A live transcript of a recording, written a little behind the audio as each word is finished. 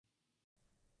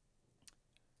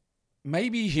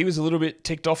maybe he was a little bit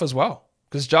ticked off as well.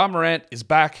 Because Ja Morant is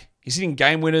back. He's hitting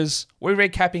game winners. We're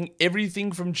recapping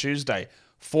everything from Tuesday.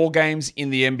 4 games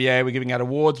in the NBA. We're giving out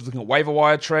awards. We're looking at waiver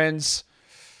wire trends.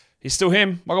 He's still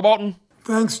him, Michael Bolton.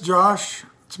 Thanks, Josh.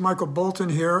 It's Michael Bolton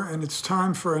here, and it's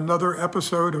time for another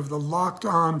episode of the Locked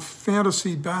On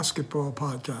Fantasy Basketball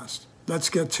Podcast. Let's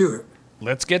get to it.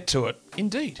 Let's get to it,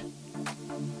 indeed.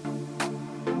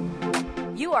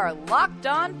 You are Locked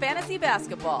On Fantasy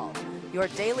Basketball, your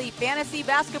daily fantasy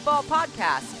basketball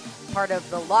podcast, part of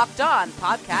the Locked On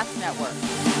Podcast Network.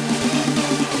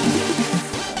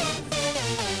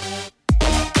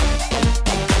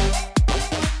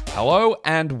 Hello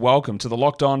and welcome to the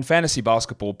Locked On Fantasy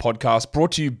Basketball Podcast,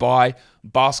 brought to you by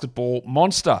Basketball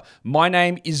Monster. My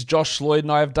name is Josh Lloyd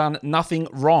and I have done nothing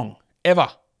wrong, ever,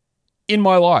 in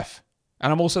my life.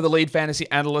 And I'm also the lead fantasy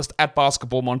analyst at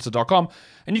basketballmonster.com.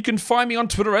 And you can find me on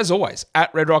Twitter as always,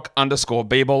 at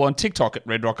redrock_bball, on TikTok at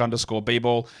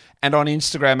redrock_bball, and on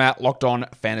Instagram at Locked On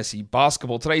Fantasy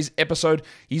Basketball. Today's episode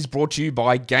is brought to you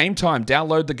by Game Time.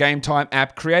 Download the Game Time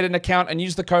app, create an account, and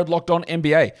use the code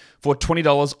LOCKEDONNBA for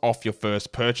 $20 off your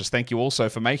first purchase. Thank you also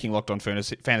for making Locked On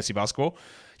Fantasy Basketball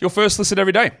your first listen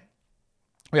every day.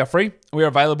 We are free. We are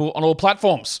available on all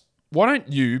platforms. Why don't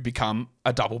you become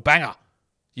a double banger?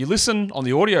 You listen on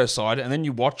the audio side and then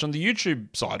you watch on the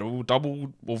YouTube side, or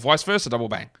vice versa, double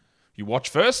bang. You watch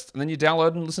first and then you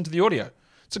download and listen to the audio.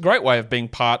 It's a great way of being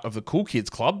part of the Cool Kids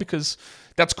Club, because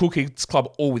that's Cool Kids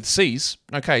Club all with C's.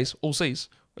 No K's, all C's.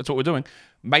 That's what we're doing.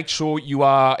 Make sure you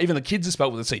are, even the kids are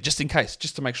spelled with a C, just in case,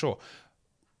 just to make sure.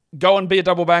 Go and be a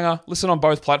double banger. Listen on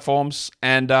both platforms.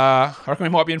 And I reckon we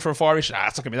might be in for a fiery show.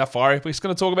 It's not going to be that fiery. We're just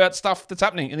going to talk about stuff that's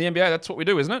happening in the NBA. That's what we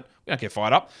do, isn't it? We don't get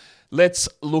fired up. Let's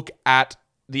look at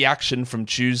the action from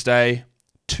Tuesday.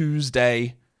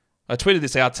 I tweeted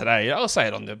this out today. I'll say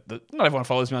it on the not everyone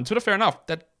follows me on Twitter. Fair enough.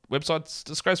 That website's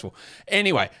disgraceful.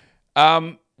 Anyway,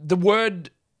 the word,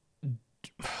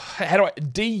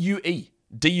 D-U-E,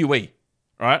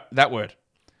 right? That word.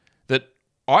 That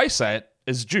I say it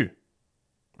as due,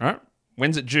 right?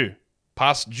 When's it due?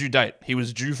 Past due date. He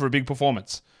was due for a big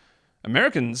performance.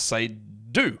 Americans say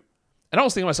due. And I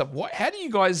was thinking to myself, how do you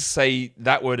guys say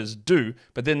that word as do,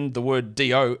 but then the word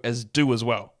D-O as do as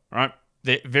well, right?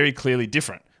 They're very clearly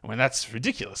different. I mean, that's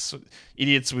ridiculous.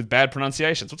 Idiots with bad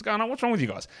pronunciations. What's going on? What's wrong with you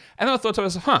guys? And then I thought to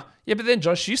myself, yeah, but then,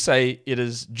 Josh, you say it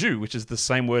as Jew, which is the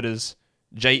same word as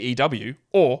J-E-W,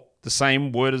 or the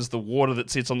same word as the water that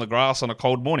sits on the grass on a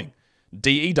cold morning,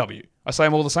 D-E-W. I say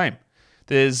them all the same.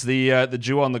 There's the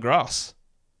dew on the grass.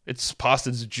 It's past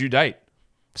its due date.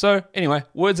 So anyway,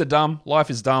 words are dumb, life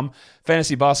is dumb,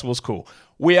 fantasy basketball's cool.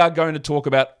 We are going to talk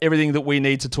about everything that we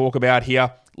need to talk about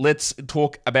here. Let's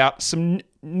talk about some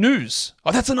news.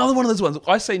 Oh, that's another one of those ones.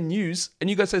 I say news and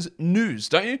you guys say news,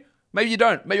 don't you? Maybe you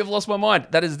don't. Maybe I've lost my mind.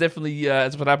 That is definitely,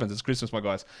 that's what happens. It's Christmas, my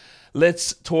guys.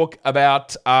 Let's talk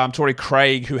about Torrey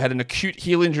Craig, who had an acute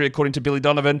heel injury, according to Billy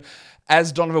Donovan.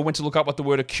 As Donovan went to look up what the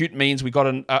word acute means, we got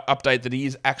an update that he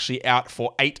is actually out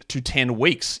for 8 to 10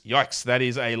 weeks. Yikes, that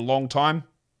is a long time.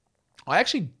 I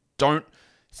actually don't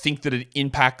think that it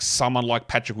impacts someone like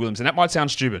Patrick Williams, and that might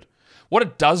sound stupid. What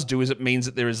it does do is it means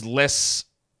that there is less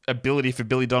ability for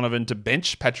Billy Donovan to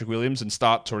bench Patrick Williams and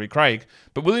start Torrey Craig,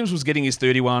 but Williams was getting his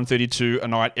 31, 32 a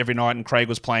night every night, and Craig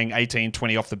was playing 18,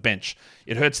 20 off the bench.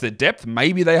 It hurts their depth.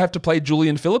 Maybe they have to play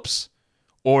Julian Phillips,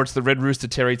 or it's the Red Rooster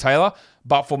Terry Taylor,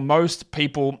 but for most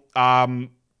people,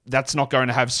 that's not going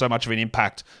to have so much of an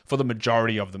impact for the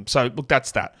majority of them. So, look,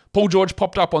 that's that. Paul George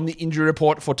popped up on the injury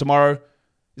report for tomorrow.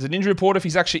 Is it an injury report if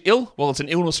he's actually ill? Well, it's an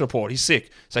illness report. He's sick.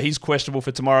 So he's questionable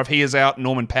for tomorrow. If he is out,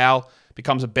 Norman Powell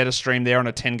becomes a better stream there on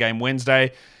a 10-game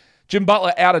Wednesday. Jim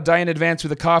Butler out a day in advance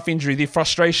with a calf injury. The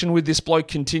frustration with this bloke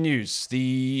continues.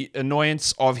 The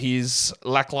annoyance of his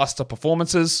lackluster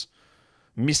performances.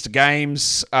 Missed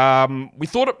games. We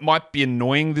thought it might be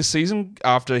annoying this season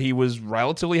after he was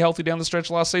relatively healthy down the stretch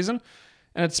last season,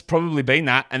 and it's probably been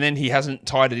that, and then he hasn't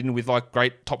tied it in with like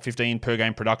great top 15 per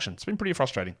game production. It's been pretty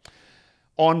frustrating.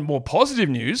 On more positive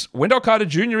news, Wendell Carter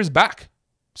Jr. is back.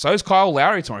 So is Kyle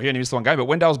Lowry tomorrow. He only missed one game, but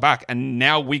Wendell's back, and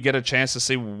now we get a chance to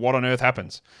see what on earth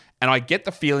happens. And I get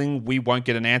the feeling we won't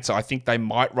get an answer. I think they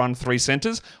might run 3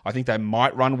 centers. I think they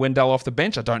might run Wendell off the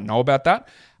bench. I don't know about that.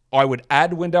 I would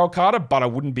add Wendell Carter, but I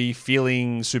wouldn't be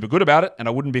feeling super good about it, and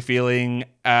I wouldn't be feeling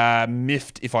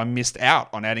miffed if I missed out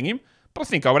on adding him. But I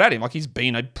think I would add him. Like, he's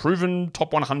been a proven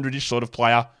top 100-ish sort of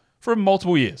player for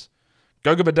multiple years.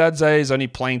 Goga Badadze is only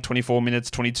playing 24 minutes,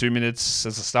 22 minutes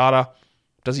as a starter.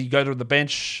 Does he go to the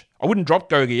bench? I wouldn't drop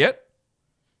Goga yet,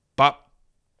 but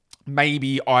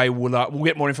maybe I will. We'll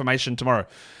get more information tomorrow.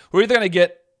 We're either going to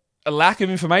get a lack of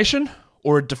information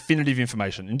or a definitive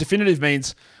information. And definitive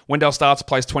means Wendell starts,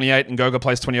 plays 28, and Goga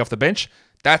plays 20 off the bench.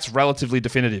 That's relatively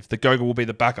definitive, that Goga will be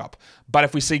the backup. But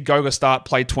if we see Goga start,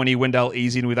 play 20, Wendell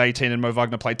ease in with 18, and Mo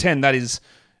Wagner play 10,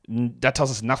 that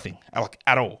tells us nothing,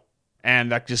 at all.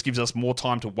 And that just gives us more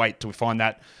time to wait till we find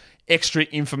that extra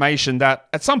information that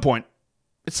at some point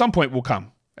will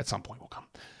come.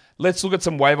 Let's look at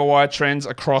some waiver wire trends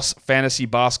across fantasy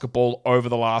basketball over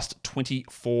the last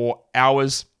 24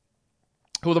 hours.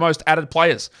 Who are the most added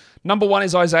players? Number 1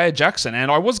 is Isaiah Jackson, and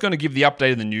I was going to give the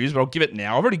update in the news, but I'll give it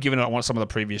now. I've already given it on some of the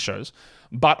previous shows.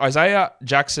 But Isaiah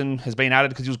Jackson has been added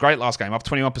because he was great last game, up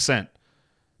 21%.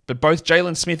 But both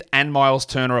Jalen Smith and Miles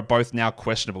Turner are both now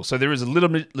questionable. So there is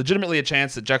legitimately a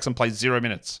chance that Jackson plays 0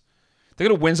 minutes. They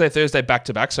got a Wednesday, Thursday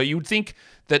back-to-back, so you would think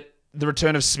that the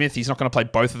return of Smith, he's not going to play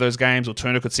both of those games, or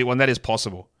Turner could sit one. That is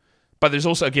possible. But there's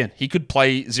also, again, he could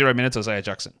play 0 minutes, Isaiah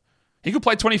Jackson. He could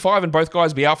play 25 and both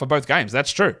guys be out for both games.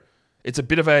 That's true. It's a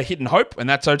bit of a hit and hope, and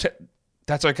that's okay.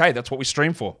 That's what we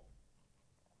stream for.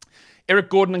 Eric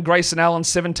Gordon and Grayson Allen,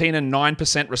 17 and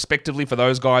 9% respectively for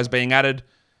those guys being added.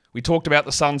 We talked about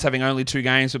the Suns having only 2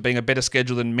 games, but being a better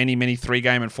schedule than many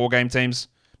 3-game and 4-game teams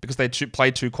because they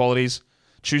play 2 qualities,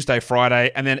 Tuesday,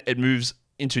 Friday, and then it moves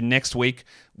into next week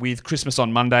with Christmas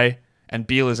on Monday, and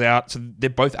Beal is out, so they're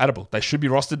both addable. They should be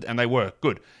rostered, and they were.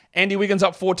 Good. Andy Wiggins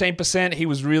up 14%. He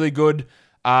was really good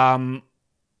in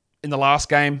the last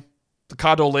game. The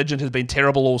Cardor legend has been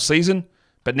terrible all season,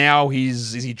 but now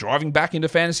is he driving back into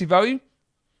fantasy value?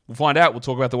 We'll find out. We'll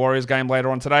talk about the Warriors game later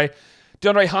on today.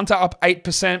 DeAndre Hunter up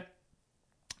 8%.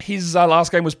 His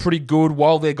last game was pretty good.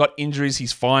 While they got injuries,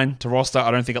 he's fine to roster. I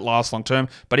don't think it lasts long term,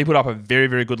 but he put up a very,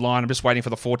 very good line. I'm just waiting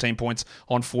for the 14 points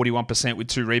on 41% with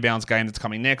 2 rebounds game that's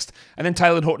coming next. And then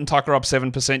Taylor Horton Tucker up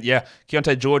 7%. Yeah,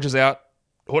 Keontae George is out.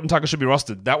 Horton Tucker should be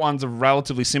rostered. That one's a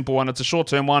relatively simple one. It's a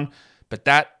short-term one, but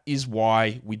that is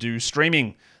why we do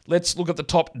streaming. Let's look at the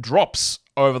top drops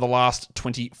over the last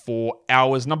 24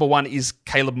 hours. Number 1 is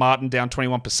Caleb Martin, down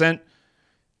 21%.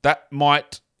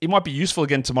 It might be useful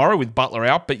again tomorrow with Butler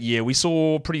out, but yeah, we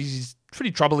saw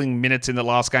pretty troubling minutes in the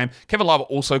last game. Kevin Love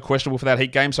also questionable for that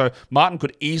Heat game, so Martin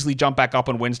could easily jump back up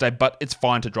on Wednesday, but it's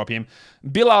fine to drop him.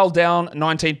 Bilal down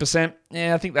 19%.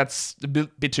 Yeah, I think that's a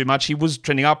bit too much. He was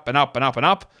trending up and up and up and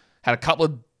up. Had a couple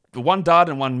of 1 dud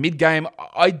and 1 mid-game.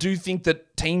 I do think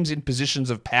that teams in positions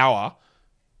of power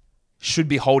should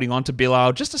be holding on to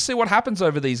Bilal just to see what happens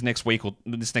over this next week or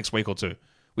 2.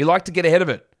 We like to get ahead of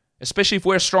it, especially if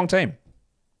we're a strong team.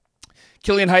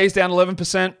 Killian Hayes down 11%. Get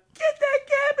that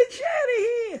garbage out of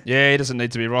here. Yeah, he doesn't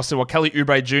need to be rostered. Well, Kelly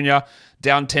Oubre Jr.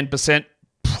 down 10%.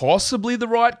 Possibly the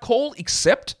right call,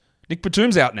 except Nick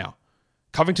Batum's out now.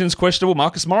 Covington's questionable.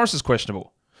 Marcus Morris is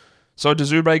questionable. So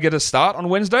does Oubre get a start on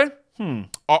Wednesday?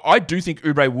 I do think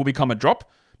Oubre will become a drop,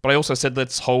 but I also said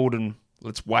let's hold and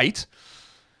let's wait.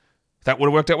 That would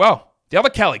have worked out well. The other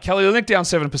Kelly Olynyk down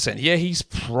 7%. Yeah, he's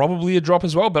probably a drop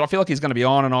as well, but I feel like he's going to be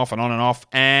on and off and on and off.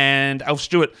 And Alf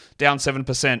Stewart down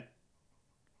 7%.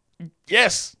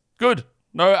 Yes, good.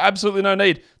 No, absolutely no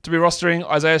need to be rostering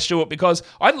Isaiah Stewart because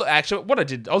I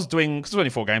was doing, because there's only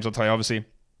 4 games, I'll tell you, obviously.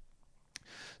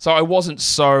 So I wasn't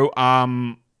so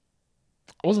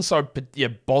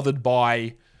bothered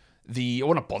by I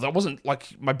wasn't like,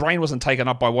 my brain wasn't taken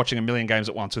up by watching a million games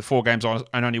at once with 4 games on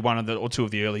and only 1 or 2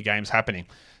 of the early games happening.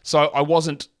 So I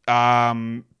wasn't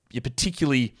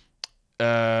particularly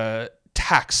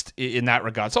taxed in that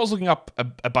regard. So I was looking up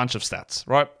a bunch of stats,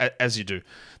 right? As you do.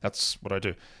 That's what I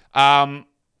do. And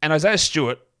Isaiah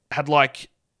Stewart had it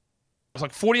was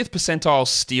 40th percentile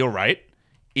steal rate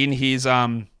in his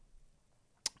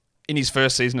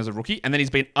first season as a rookie, and then he's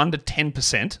been under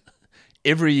 10%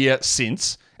 every year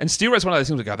since. And steal rate's one of those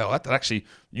things we go, that actually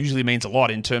usually means a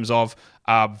lot in terms of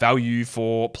value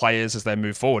for players as they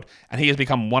move forward. And he has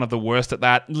become one of the worst at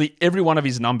that. Every one of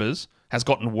his numbers has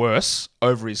gotten worse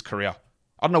over his career.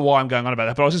 I don't know why I'm going on about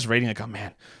that, but I was just reading it going,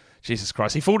 man, Jesus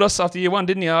Christ. He fooled us after year 1,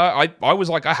 didn't he? I was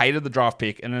like, I hated the draft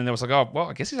pick. And then there was like, oh, well,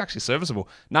 I guess he's actually serviceable.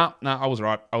 No, I was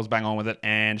right. I was bang on with it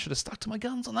and should have stuck to my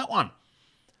guns on that one.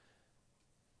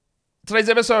 Today's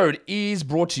episode is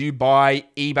brought to you by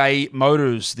eBay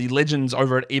Motors. The legends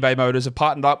over at eBay Motors have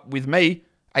partnered up with me,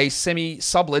 a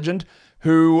semi-sub-legend,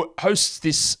 who hosts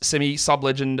this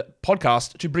semi-sub-legend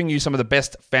podcast to bring you some of the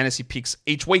best fantasy picks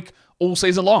each week, all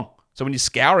season long. So when you're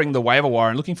scouring the waiver wire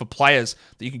and looking for players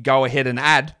that you can go ahead and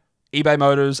add, eBay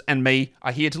Motors and me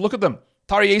are here to look at them.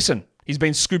 Tari Eason, he's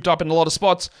been scooped up in a lot of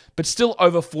spots, but still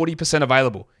over 40%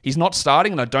 available. He's not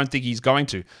starting, and I don't think he's going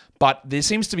to. But there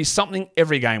seems to be something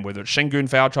every game, whether it's Şengün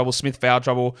foul trouble, Smith foul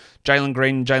trouble, Jalen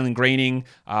Greening,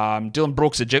 Dylan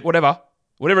Brooks, whatever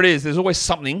it is, there's always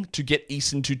something to get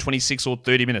Eason to 26 or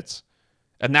 30 minutes.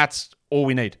 And that's all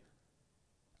we need.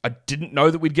 I didn't know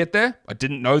that we'd get there. I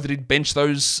didn't know that he'd bench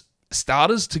those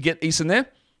starters to get Eason there.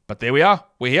 But there we are.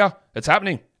 We're here. It's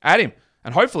happening. Add him.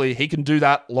 And hopefully he can do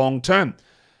that long term.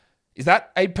 Is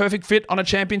that a perfect fit on a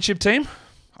championship team?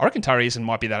 I reckon Tari Eason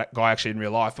might be that guy actually in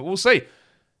real life, but we'll see.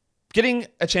 Getting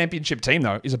a championship team,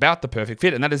 though, is about the perfect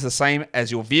fit, and that is the same as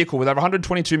your vehicle. With over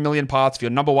 122 million parts for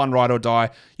your number one ride or die,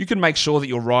 you can make sure that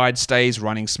your ride stays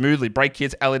running smoothly. Brake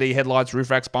kits, LED headlights,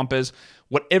 roof racks, bumpers,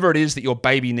 whatever it is that your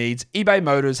baby needs, eBay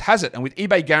Motors has it. And with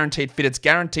eBay Guaranteed Fit, it's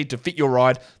guaranteed to fit your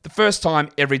ride the first time,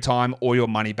 every time, or your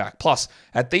money back. Plus,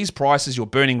 at these prices, you're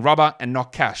burning rubber and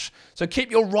not cash. So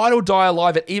keep your ride or die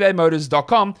alive at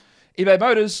ebaymotors.com. eBay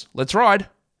Motors, let's ride.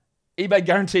 eBay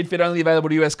Guaranteed Fit only available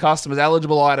to US customers,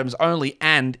 eligible items only,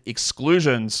 and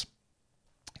exclusions.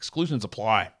 Exclusions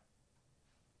apply.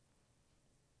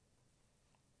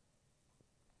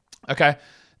 Okay,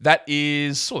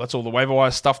 that's all the waiver wire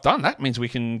stuff done. That means we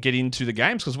can get into the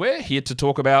games because we're here to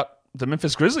talk about the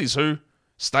Memphis Grizzlies, who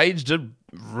staged a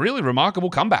really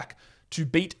remarkable comeback to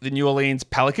beat the New Orleans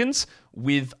Pelicans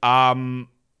with a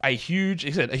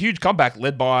huge comeback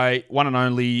led by one and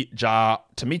only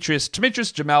Demetrius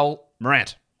Jamal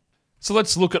Morant. So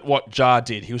let's look at what Ja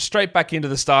did. He was straight back into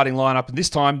the starting lineup, and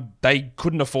this time they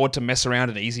couldn't afford to mess around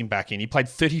and ease him back in. He played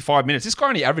 35 minutes. This guy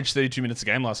only averaged 32 minutes a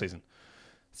game last season.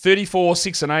 34,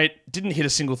 6 and 8, didn't hit a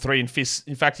single three in fist.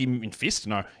 In fact,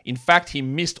 he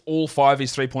missed all 5 of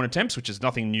his three-point attempts, which is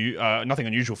nothing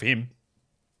unusual for him.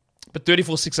 But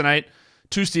 34, 6 and 8,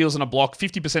 2 steals and a block,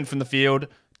 50% from the field,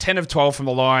 10 of 12 from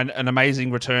the line, an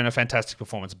amazing return, a fantastic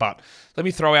performance. But let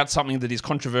me throw out something that is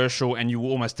controversial and you will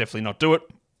almost definitely not do it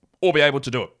or be able to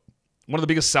do it. One of the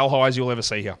biggest sell highs you'll ever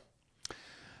see here.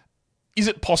 Is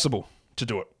it possible to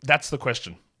do it? That's the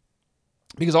question.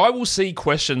 Because I will see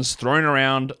questions thrown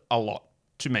around a lot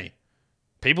to me.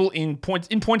 People in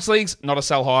points leagues, not a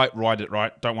sell high, ride it,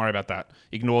 right? Don't worry about that.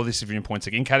 Ignore this if you're in points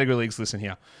league. In category leagues, listen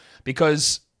here.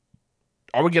 Because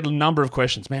I would get a number of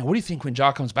questions. Man, what do you think when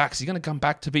Ja comes back? Is he going to come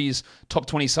back to be his top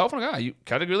 20 self? And I go, you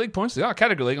category league points? Yeah,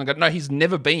 category league. And I go, no, he's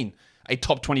never been a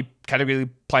top 20 category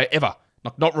league player ever.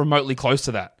 Not remotely close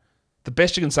to that. The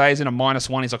best you can say is in a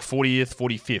 -1, he's like 40th,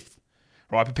 45th.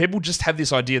 Right? But people just have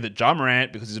this idea that Ja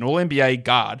Morant, because he's an All-NBA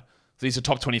guard, that he's a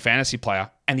top 20 fantasy player,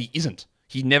 and he isn't.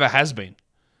 He never has been.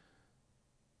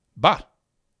 But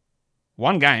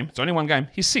one game, it's only one game,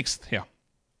 he's 6th here.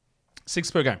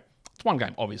 6th per game. It's one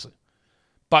game, obviously.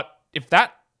 But if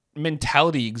that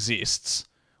mentality exists,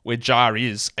 where Ja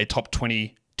is a top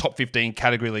 20, top 15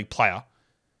 category league player,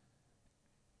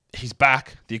 he's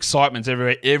back. The excitement's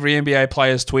everywhere. Every NBA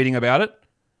player is tweeting about it.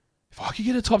 If I could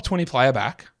get a top 20 player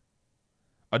back,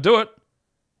 I'd do it.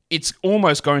 It's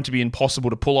almost going to be impossible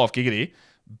to pull off giggity,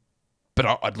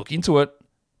 but I'd look into it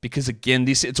because, again,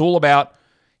 it's all about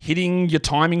hitting your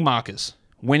timing markers.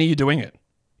 When are you doing it?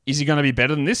 Is he going to be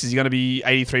better than this? Is he going to be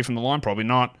 83 from the line? Probably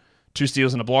not. 2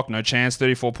 steals and a block, no chance.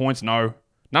 34 points, no.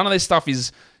 None of this stuff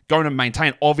is going to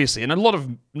maintain, obviously. And a lot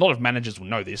of managers will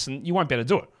know this, and you won't be able to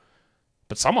do it.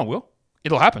 But someone will.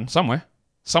 It'll happen somewhere.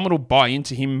 Someone will buy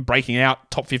into him breaking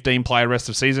out, top 15 player rest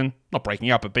of season. Not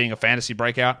breaking out, but being a fantasy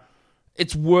breakout.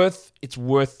 It's worth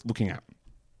looking at.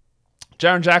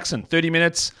 Jaren Jackson, 30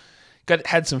 minutes.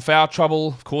 Had some foul trouble.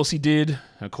 Of course he did.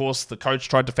 And of course, the coach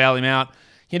tried to foul him out.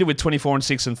 He ended with 24 and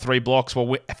 6 and 3 blocks,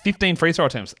 while 15 free throw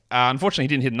attempts. Unfortunately, he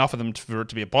didn't hit enough of them for it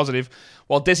to be a positive.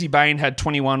 While Desi Bain had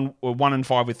 21, 1 and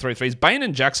 5 with 3 threes. Bain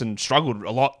and Jackson struggled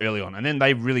a lot early on, and then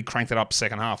they really cranked it up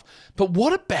second half. But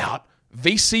what about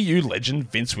VCU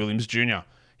legend Vince Williams Jr.?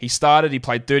 He started, he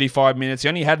played 35 minutes. He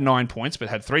only had 9 points, but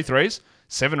had 3 threes,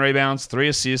 7 rebounds, 3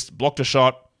 assists, blocked a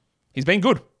shot. He's been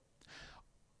good.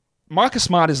 Micah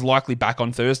Smart is likely back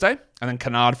on Thursday, and then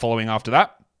Kennard following after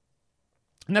that.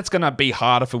 And that's going to be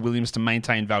harder for Williams to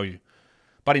maintain value.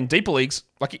 But in deeper leagues,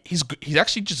 he's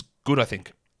actually just good, I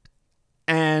think.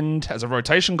 And as a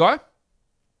rotation guy,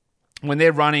 when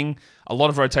they're running a lot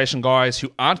of rotation guys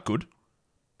who aren't good,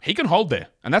 he can hold there.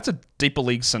 And that's a deeper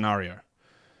league scenario.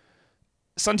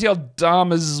 Santiago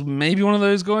Dam is maybe one of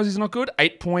those guys who's not good.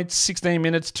 8 points, 16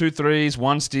 minutes, 2 threes,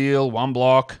 1 steal, 1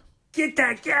 block. Get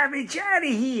that garbage out of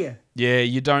here. Yeah,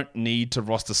 you don't need to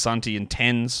roster Santi in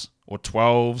 10s or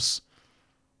 12s.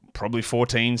 Probably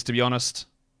 14s, to be honest.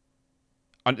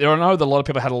 I know that a lot of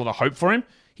people had a lot of hope for him.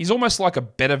 He's almost like a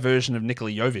better version of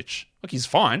Nikola Jovic. Look, he's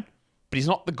fine, but he's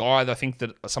not the guy that I think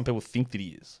that some people think that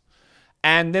he is.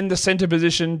 And then the center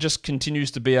position just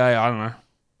continues to be I don't know.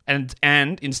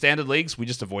 And in standard leagues, we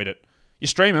just avoid it. You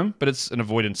stream him, but it's an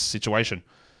avoidance situation.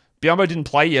 Biyombo didn't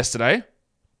play yesterday,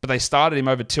 but they started him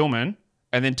over Tillman,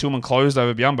 and then Tillman closed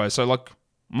over Biyombo. So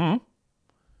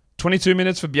 22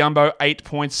 minutes for Biyombo, 8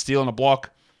 points, steal and a block.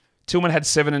 Tillman had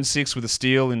 7 and 6 with a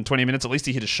steal in 20 minutes. At least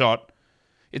he hit a shot.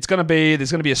 There's going to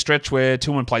be a stretch where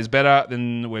Tillman plays better,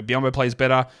 then where Biyombo plays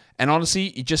better. And honestly,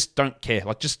 you just don't care.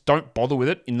 Like, just don't bother with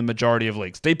it in the majority of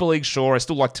leagues. Deeper leagues, sure. I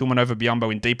still like Tillman over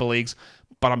Biyombo in deeper leagues,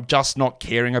 but I'm just not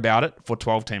caring about it for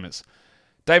 12-teamers.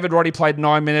 David Roddy played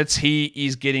 9 minutes. He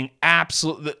is getting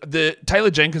absolute. The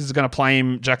Taylor Jenkins is going to play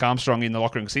him Jack Armstrong in the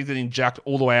locker room because he's getting jacked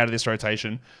all the way out of this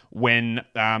rotation when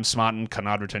Smart and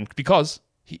Kennard return because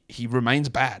he remains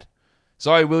bad.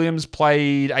 Zion Williams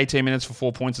played 18 minutes for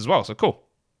 4 points as well, so cool.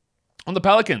 On the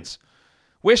Pelicans,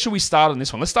 where should we start on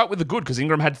this one? Let's start with the good because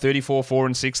Ingram had 34, 4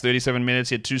 and 6, 37 minutes.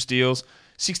 He had 2 steals,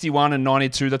 61 and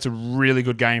 92. That's a really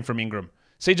good game from Ingram.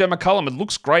 CJ McCollum, it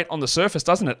looks great on the surface,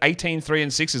 doesn't it? 18, 3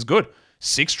 and 6 is good.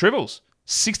 6 triples,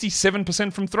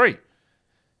 67% from 3.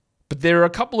 But there are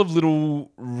a couple of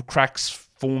little cracks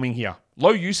forming here.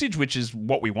 Low usage, which is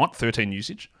what we want, 13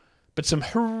 usage, but some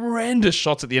horrendous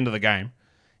shots at the end of the game.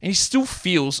 And he still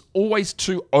feels always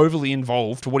too overly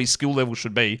involved to what his skill level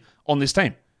should be on this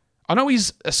team. I know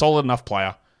he's a solid enough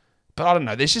player, but I don't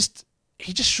know. He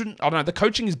just shouldn't. I don't know. The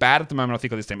coaching is bad at the moment, I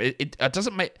think, on this team. It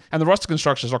doesn't make, and the roster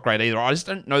construction is not great either. I just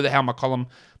don't know how McCollum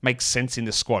makes sense in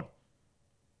this squad.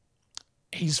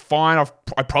 He's fine.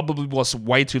 I probably was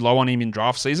way too low on him in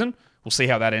draft season. We'll see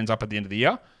how that ends up at the end of the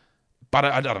year. But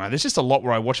I don't know. There's just a lot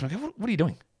where I watch him and go, what are you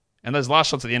doing? And those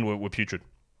last shots at the end were putrid.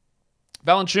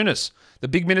 Valanciunas, the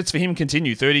big minutes for him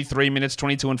continue. 33 minutes,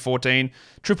 22 and 14.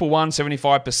 111,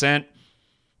 75%.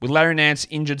 With Larry Nance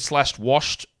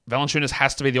injured/washed, Valanciunas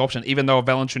has to be the option, even though a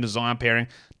Valanciunas-Zion pairing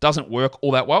doesn't work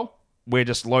all that well. We're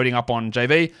just loading up on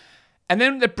JV. And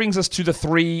then that brings us to the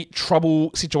 3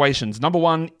 trouble situations. Number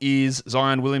 1 is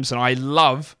Zion Williamson. I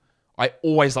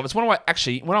always love it. It's one of my,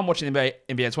 actually, when I'm watching the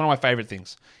NBA, it's one of my favorite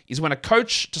things, is when a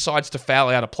coach decides to foul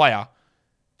out a player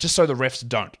just so the refs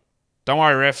don't. Don't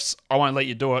worry, refs. I won't let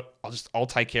you do it. I'll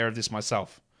take care of this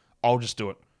myself. I'll just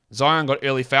do it. Zion got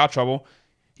early foul trouble.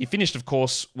 He finished, of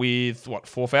course, with,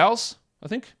 4 fouls, I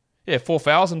think? Yeah, 4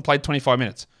 fouls and played 25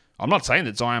 minutes. I'm not saying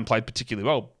that Zion played particularly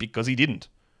well because he didn't.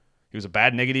 He was a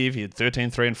bad negative. He had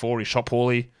 13, 3 and 4. He shot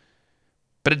poorly.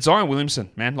 But it's Zion Williamson,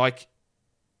 man. Like,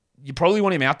 you probably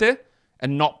want him out there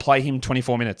and not play him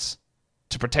 24 minutes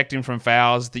to protect him from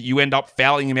fouls, that you end up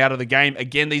fouling him out of the game.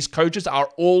 Again, these coaches are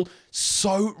all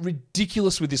so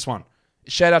ridiculous with this one.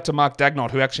 Shout out to Mark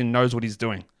Dagnott, who actually knows what he's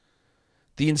doing.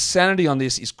 The insanity on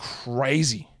this is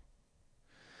crazy.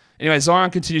 Anyway,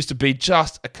 Zion continues to be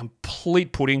just a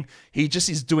complete pudding. He just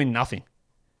is doing nothing.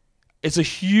 It's a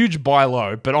huge buy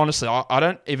low, but honestly, I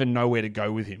don't even know where to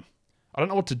go with him. I don't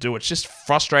know what to do. It's just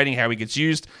frustrating how he gets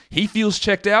used. He feels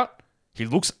checked out. He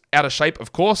looks out of shape,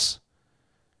 of course.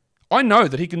 I know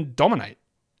that he can dominate.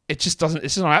 It's just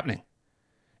not happening.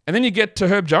 And then you get to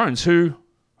Herb Jones, who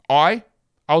I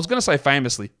was going to say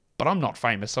famously, but I'm not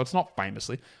famous, so it's not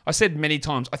famously. I said many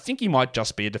times, I think he might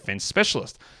just be a defense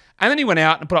specialist. And then he went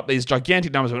out and put up these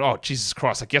gigantic numbers and went, oh, Jesus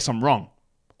Christ, I guess I'm wrong.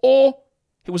 Or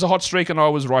it was a hot streak and I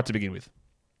was right to begin with.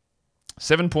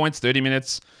 7 points, 30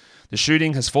 minutes. The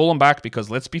shooting has fallen back because,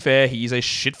 let's be fair, he is a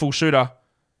shitful shooter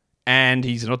and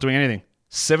he's not doing anything.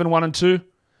 7, 1 and 2.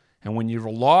 And when you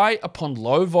rely upon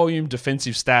low-volume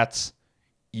defensive stats,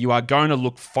 you are going to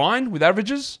look fine with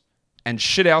averages and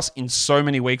shithouse in so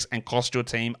many weeks and cost your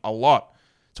team a lot.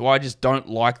 So I just don't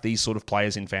like these sort of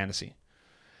players in fantasy.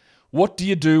 What do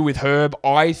you do with Herb?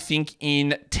 I think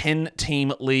in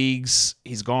 10-team leagues,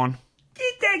 he's gone.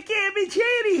 Get that garbage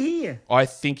out of here. I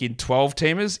think in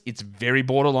 12-teamers, it's very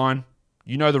borderline.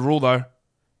 You know the rule, though.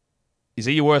 Is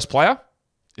he your worst player?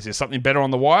 Is there something better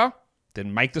on the wire?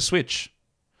 Then make the switch.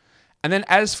 And then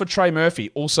as for Trey Murphy,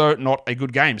 also not a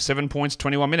good game. 7 points,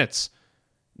 21 minutes.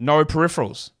 No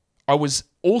peripherals. I was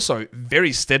also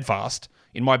very steadfast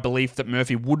in my belief that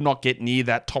Murphy would not get near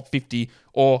that top 50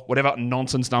 or whatever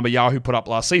nonsense number Yahoo put up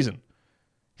last season.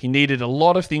 He needed a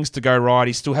lot of things to go right.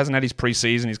 He still hasn't had his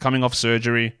preseason. He's coming off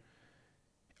surgery.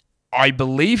 I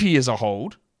believe he is a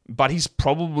hold, but he's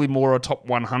probably more a top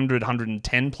 100,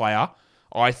 110 player,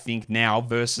 I think, now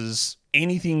versus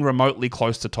anything remotely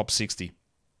close to top 60.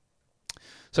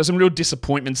 So some real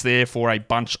disappointments there for a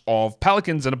bunch of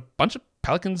Pelicans and a bunch of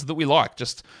Pelicans that we like.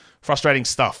 Just frustrating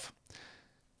stuff.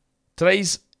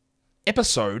 Today's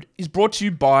episode is brought to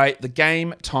you by the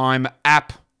Game Time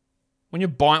app. When you're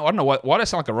buying, I don't know why do I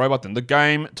sound like a robot then? The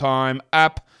Game Time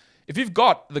app. If you've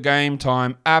got the Game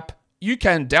Time app, you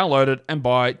can download it and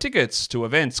buy tickets to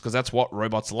events because that's what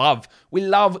robots love. We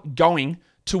love going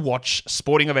to watch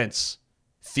sporting events,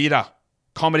 theater,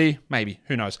 comedy, maybe,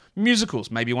 who knows,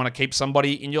 musicals. Maybe you want to keep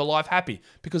somebody in your life happy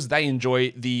because they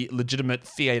enjoy the legitimate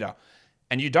theater.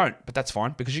 And you don't, but that's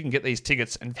fine because you can get these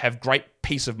tickets and have great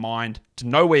peace of mind to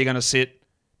know where you're going to sit,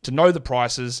 to know the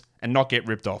prices and not get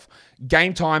ripped off.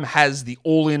 Game Time has the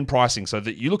all-in pricing, so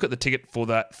that you look at the ticket for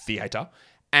the theatre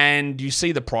and you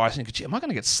see the price and you go, am I going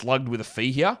to get slugged with a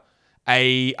fee here?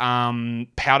 A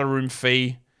powder room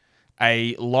fee,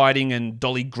 a lighting and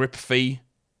dolly grip fee,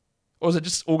 or is it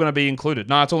just all going to be included?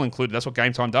 No, it's all included. That's what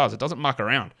Game Time does. It doesn't muck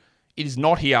around. It is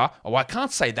not here. Oh, I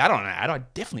can't say that on an ad. I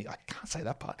can't say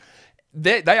that part.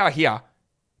 They are here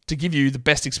to give you the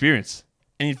best experience.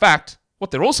 And in fact,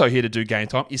 what they're also here to do, Game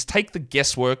Time, is take the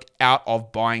guesswork out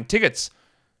of buying tickets.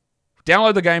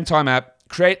 Download the Game Time app,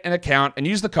 create an account, and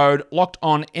use the code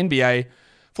LOCKEDONNBA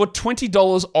for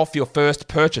 $20 off your first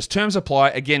purchase. Terms apply.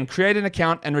 Again, create an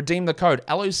account and redeem the code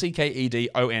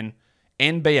LOCKEDONNBA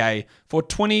for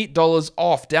 $20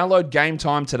 off. Download Game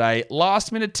Time today.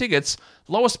 Last minute tickets,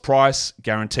 lowest price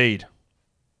guaranteed.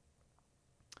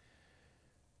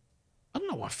 I don't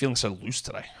know why I'm feeling so loose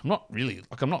today. I'm not really,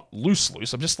 I'm not loose.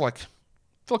 I'm just I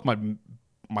feel like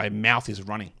my mouth is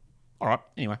running. All right,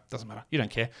 anyway, doesn't matter. You don't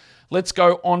care. Let's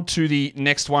go on to the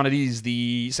next one. It is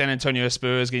the San Antonio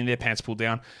Spurs getting their pants pulled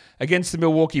down against the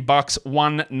Milwaukee Bucks,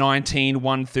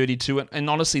 119-132. And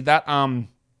honestly, that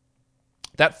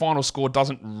final score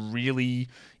doesn't really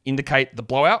indicate the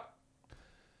blowout.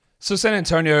 So San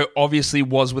Antonio obviously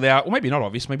was without, or maybe not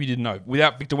obvious, maybe you didn't know,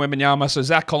 without Victor Wembanyama. So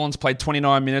Zach Collins played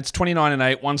 29 minutes, 29 and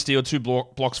 8, 1 steal, 2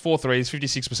 blocks, 4 threes,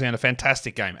 56%. A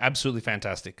fantastic game. Absolutely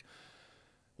fantastic.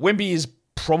 Wemby is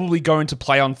probably going to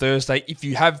play on Thursday. If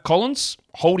you have Collins,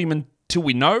 hold him until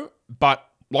we know. But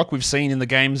like we've seen in the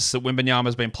games that Wembanyama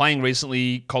has been playing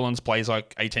recently, Collins plays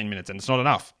like 18 minutes and it's not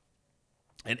enough.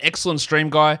 An excellent stream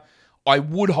guy. I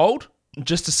would hold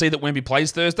just to see that Wemby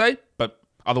plays Thursday, but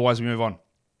otherwise we move on.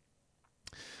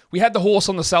 We had the horse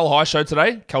on the Sell High show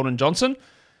today, Keldon Johnson.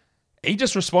 He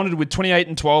just responded with 28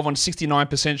 and 12 on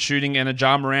 69% shooting and a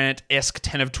Ja Morant-esque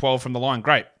 10 of 12 from the line.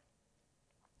 Great.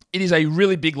 It is a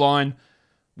really big line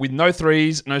with no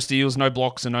threes, no steals, no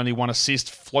blocks, and only 1 assist,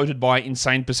 floated by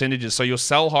insane percentages. So your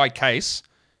Sell High case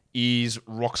is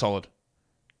rock solid.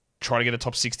 Try to get a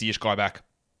top 60-ish guy back.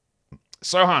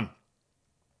 Sohan,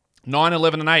 9,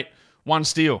 11, and 8, 1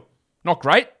 steal. Not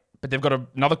great, but they've got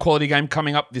another quality game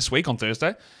coming up this week on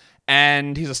Thursday.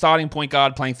 And he's a starting point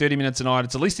guard playing 30 minutes a night.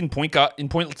 It's at least in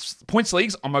points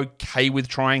leagues. I'm okay with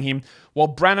trying him. While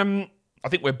Branham, I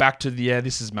think we're back to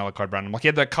this is Malachi Branham. He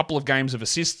had a couple of games of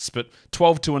assists, but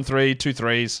 12, 2 and 3, 2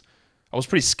 threes. I was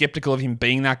pretty skeptical of him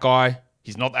being that guy.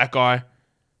 He's not that guy.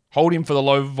 Hold him for the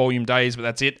low volume days, but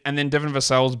that's it. And then Devin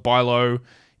Vassell's buy low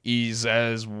is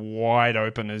as wide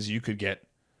open as you could get.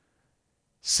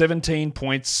 17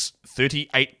 points,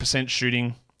 38%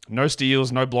 shooting, no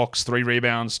steals, no blocks, 3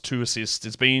 rebounds, 2 assists.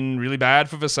 It's been really bad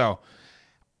for Vassell.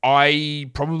 I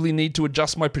probably need to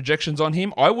adjust my projections on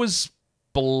him. I was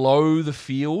below the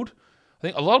field. I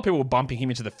think a lot of people were bumping him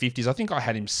into the 50s. I think I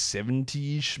had him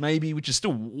 70-ish maybe, which is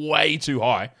still way too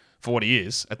high for what he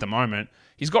is at the moment.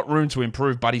 He's got room to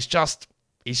improve, but he's just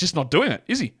not doing it,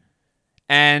 is he?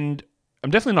 And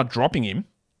I'm definitely not dropping him,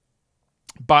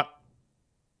 but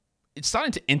it's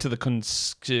starting to enter the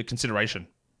consideration.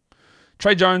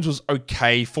 Trey Jones was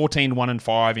okay, 14, 1 and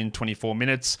 5 in 24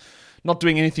 minutes. Not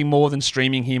doing anything more than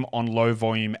streaming him on low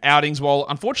volume outings. While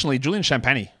unfortunately, Julian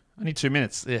Champagny, only 2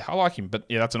 minutes. Yeah, I like him, but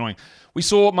yeah, that's annoying. We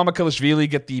saw Mamakilishvili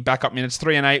get the backup minutes,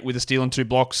 3 and 8 with a steal and 2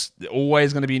 blocks.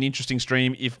 Always going to be an interesting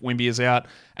stream if Wemby is out.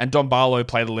 And Don Barlow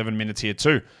played 11 minutes here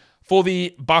too. For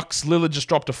the Bucks, Lillard just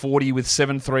dropped to 40 with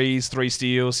 7 threes, 3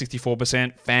 steals,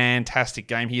 64%. Fantastic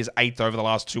game. He is 8th over the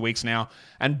last 2 weeks now.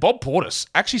 And Bob Portis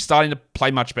actually starting to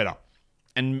play much better.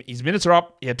 And his minutes are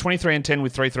up. He had 23 and 10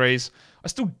 with 3 threes. I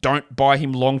still don't buy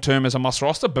him long-term as a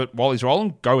must-roster, but while he's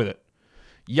rolling, go with it.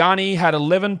 Yanni had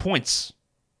 11 points,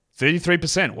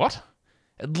 33%. What?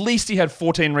 At least he had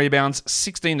 14 rebounds,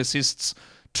 16 assists,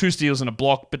 2 steals and a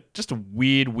block, but just a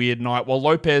weird night. While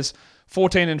Lopez,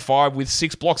 14 and 5 with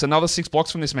 6 blocks. Another 6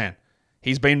 blocks from this man.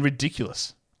 He's been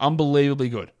ridiculous. Unbelievably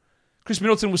good. Chris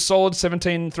Middleton was solid,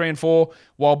 17, 3 and 4.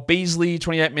 While Beasley,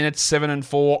 28 minutes, 7 and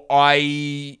 4.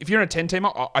 If you're in a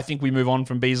 10-teamer, I think we move on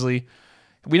from Beasley.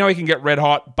 We know he can get red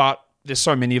hot, but there's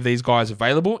so many of these guys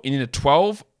available. And in a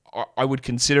 12, I would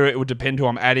consider it. It would depend who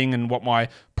I'm adding and what my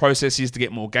process is to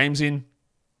get more games in.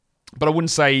 But I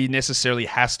wouldn't say he necessarily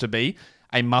has to be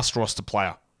a must-roster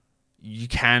player. You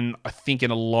can, I think in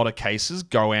a lot of cases,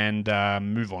 go and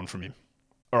move on from him.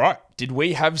 All right, did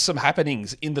we have some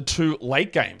happenings in the 2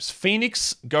 late games?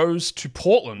 Phoenix goes to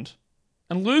Portland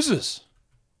and loses.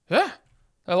 Yeah,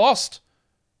 they lost.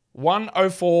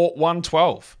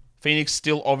 104-112. Phoenix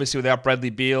still obviously without Bradley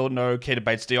Beal, no Keita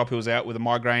Bates-Diop, who was out with a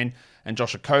migraine, and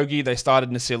Josh Okogie. They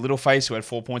started Nasir Littleface, who had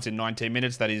 4 points in 19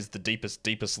 minutes. That is the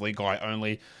deepest league guy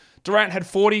only. Durant had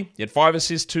 40. He had 5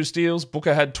 assists, 2 steals.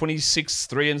 Booker had 26,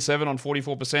 3 and 7 on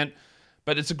 44%.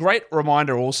 But it's a great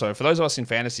reminder also for those of us in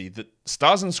fantasy that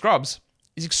stars and scrubs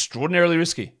is extraordinarily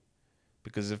risky.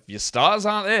 Because if your stars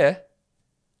aren't there,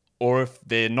 or if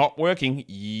they're not working,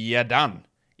 you're done.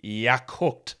 You're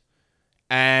cooked.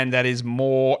 And that is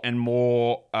more and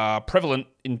more prevalent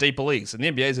in deeper leagues. And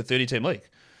the NBA is a 30-team league.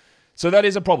 So that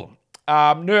is a problem.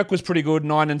 Nurk was pretty good,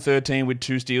 9 and 13 with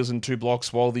 2 steals and 2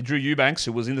 blocks, while the Drew Eubanks,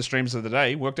 who was in the streams of the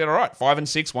day, worked out all right. 5 and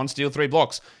 6, 1 steal, 3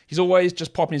 blocks. He's always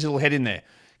just popping his little head in there.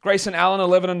 Grayson Allen,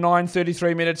 11 and 9,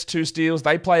 33 minutes, 2 steals.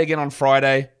 They play again on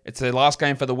Friday. It's their last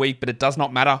game for the week, but it does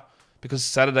not matter because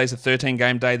Saturday's a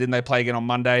 13-game day. Then they play again on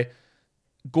Monday.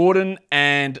 Gordon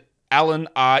and Allen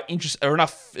are good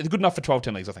enough for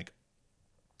 12-10 leagues, I think.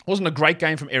 Wasn't a great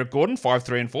game from Eric Gordon, 5,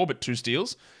 3 and 4, but 2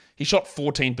 steals. He shot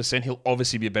 14%. He'll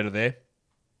obviously be better there.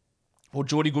 Well,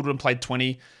 Geordie Goodwin played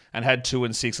 20 and had 2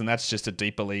 and 6, and that's just a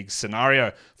deeper league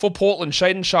scenario. For Portland,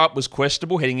 Shaedon Sharpe was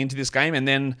questionable heading into this game and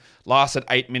then lasted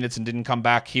 8 minutes and didn't come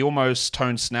back. He almost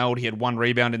toned Snelled. He had 1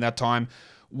 rebound in that time.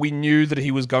 We knew that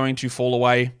he was going to fall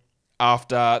away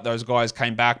after those guys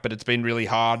came back, but it's been really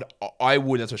hard.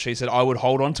 That's what she said, I would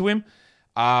hold on to him.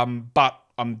 But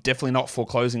I'm definitely not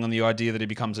foreclosing on the idea that he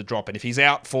becomes a drop. And if he's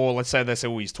out for, let's say they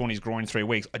say, he's torn his groin 3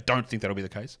 weeks, I don't think that'll be the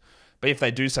case. But if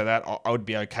they do say that, I would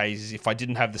be okay. If I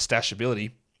didn't have the stash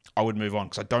ability, I would move on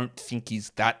because I don't think he's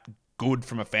that good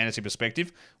from a fantasy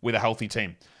perspective with a healthy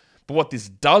team. But what this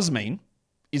does mean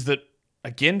is that,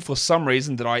 again, for some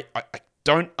reason that I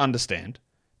don't understand,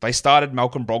 they started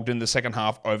Malcolm Brogdon in the second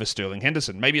half over Sterling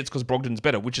Henderson. Maybe it's because Brogdon's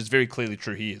better, which is very clearly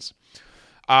true he is.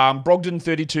 Brogdon,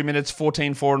 32 minutes,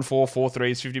 14, 4 and 4, 4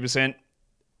 threes, 50%.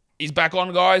 He's back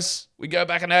on, guys. We go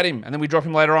back and at him, and then we drop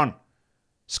him later on.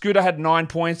 Scooter had 9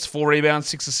 points, 4 rebounds,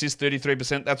 6 assists,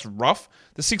 33%. That's rough.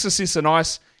 The 6 assists are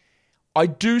nice. I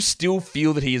do still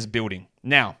feel that he is building.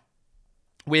 Now,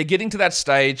 we're getting to that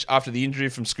stage after the injury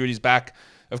from Scooty's back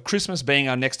of Christmas being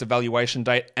our next evaluation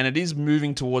date, and it is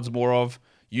moving towards more of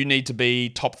you need to be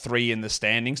top 3 in the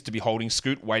standings to be holding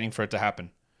Scoot, waiting for it to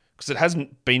happen. Because it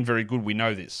hasn't been very good, we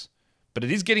know this. But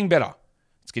it is getting better.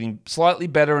 It's getting slightly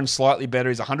better and slightly better.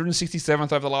 He's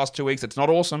 167th over the last 2 weeks. It's not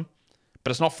awesome, but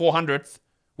it's not 400th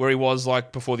where he was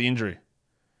like before the injury.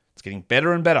 It's getting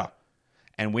better and better.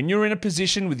 And when you're in a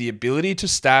position with the ability to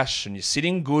stash and you're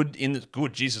sitting good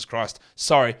Jesus Christ.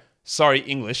 Sorry,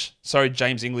 English. Sorry,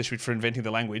 James English for inventing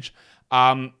the language.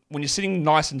 When you're sitting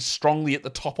nice and strongly at the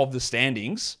top of the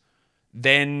standings,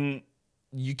 then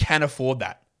you can afford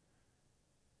that.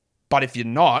 But if you're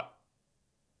not,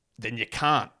 then you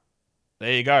can't.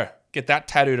 There you go. Get that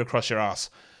tattooed across your ass.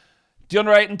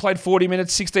 DeAndre Ayton played 40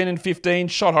 minutes, 16 and 15,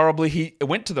 shot horribly. He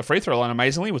went to the free throw line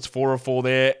amazingly, was 4 of 4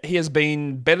 there. He has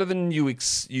been better than you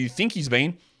think he's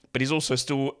been, but he's also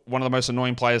still one of the most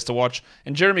annoying players to watch.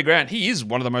 And Jeremy Grant, he is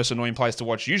one of the most annoying players to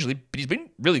watch usually, but he's been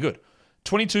really good.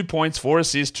 22 points, 4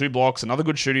 assists, 2 blocks, another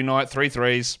good shooting night, 3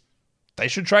 threes. They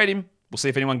should trade him. We'll see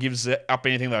if anyone gives up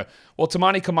anything, though. Well,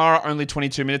 Tamani Kamara, only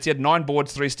 22 minutes. He had 9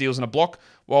 boards, 3 steals, and a block,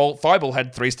 while Thibault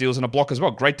had 3 steals and a block as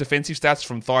well. Great defensive stats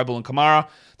from Thibault and Kamara.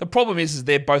 The problem is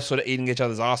they're both sort of eating each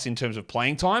other's ass in terms of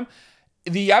playing time.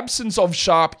 The absence of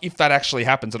Sharp, if that actually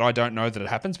happens, and I don't know that it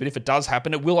happens, but if it does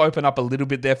happen, it will open up a little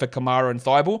bit there for Kamara and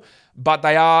Thibault, but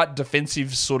they are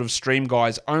defensive sort of stream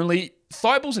guys only.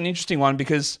 Thibault's an interesting one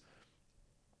because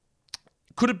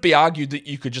could it be argued that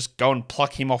you could just go and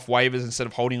pluck him off waivers instead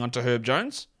of holding on to Herb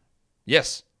Jones?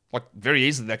 Yes. Very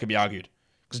easily that could be argued.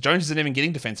 Because Jones isn't even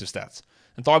getting defensive stats.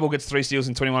 And Thibault gets 3 steals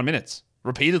in 21 minutes.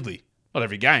 Repeatedly. Not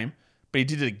every game. But he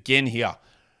did it again here.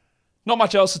 Not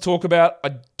much else to talk about. I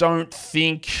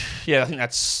think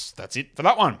that's it for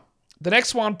that one. The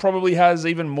next one probably has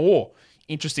even more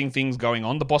interesting things going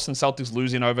on. The Boston Celtics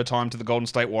lose in overtime to the Golden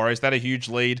State Warriors. They had a huge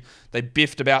lead. They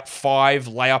biffed about 5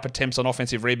 layup attempts on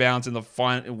offensive rebounds in the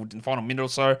final minute or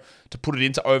so to put it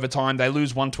into overtime. They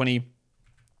lose 120. Is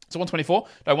it 124?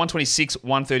 No, 126,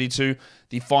 132.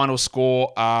 The final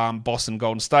score, Boston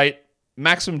Golden State.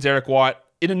 Maximum Derek White.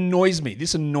 It annoys me.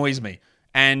 This annoys me.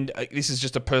 And this is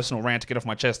just a personal rant to get off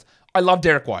my chest. I love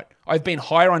Derek White. I've been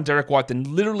higher on Derek White than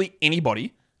literally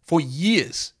anybody for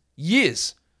years.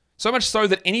 Years. So much so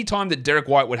that any time that Derek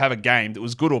White would have a game that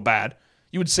was good or bad,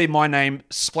 you would see my name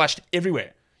splashed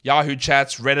everywhere. Yahoo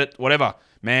chats, Reddit, whatever.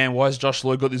 Man, why has Josh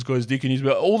Lloyd got this guy's dick in his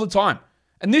mouth? All the time.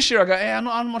 And this year I go,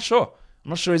 I'm not sure. I'm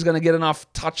not sure he's going to get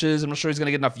enough touches. I'm not sure he's going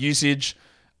to get enough usage.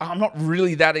 I'm not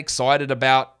really that excited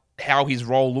about how his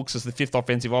role looks as the 5th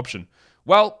offensive option.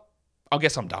 Well, I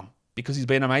guess I'm dumb because he's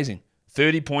been amazing.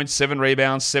 30 points, 7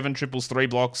 rebounds, 7 triples, 3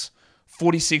 blocks,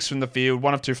 46 from the field,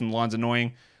 1 of 2 from the lines,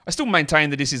 annoying. I still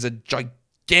maintain that this is a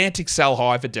gigantic sell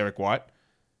high for Derek White,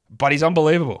 but he's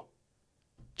unbelievable.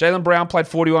 Jaylen Brown played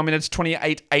 41 minutes,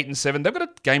 28, 8, and 7. They've got a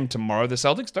game tomorrow, the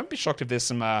Celtics. Don't be shocked if there's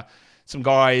some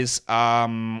guys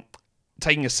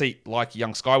taking a seat like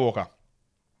young Skywalker.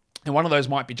 And one of those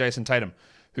might be Jason Tatum,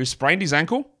 who sprained his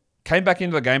ankle, came back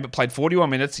into the game, but played 41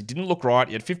 minutes. He didn't look right.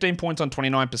 He had 15 points on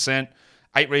 29%,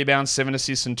 8 rebounds, 7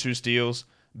 assists, and 2 steals.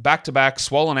 Back-to-back,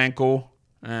 swollen ankle.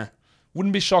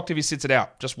 Wouldn't be shocked if he sits it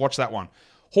out. Just watch that one.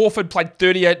 Horford played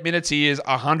 38 minutes. He is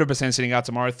 100% sitting out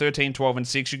tomorrow. 13, 12, and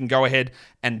 6. You can go ahead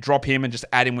and drop him and just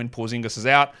add him when Porzingis is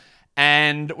out.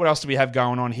 And what else do we have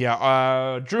going on here?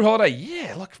 Drew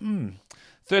Holiday.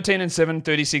 13 and 7,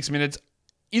 36 minutes.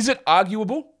 Is it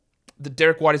arguable that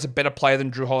Derek White is a better player than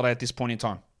Drew Holiday at this point in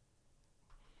time?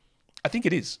 I think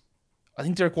it is. I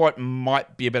think Derek White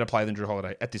might be a better player than Drew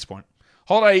Holiday at this point.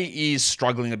 Holiday is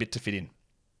struggling a bit to fit in.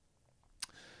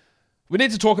 We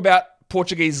need to talk about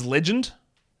Portuguese legend,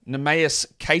 Neemias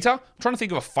Keita. I'm trying to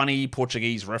think of a funny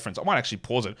Portuguese reference. I might actually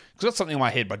pause it because I've got something in my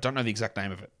head, but I don't know the exact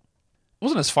name of it. It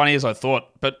wasn't as funny as I thought,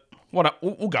 but we'll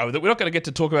go with it. We're not going to get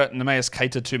to talk about Neemias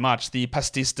Keita too much. The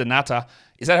pastis de nata.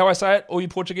 Is that how I say it, all you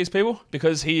Portuguese people?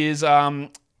 Because he is,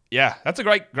 that's a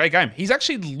great game. He's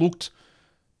actually looked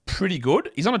pretty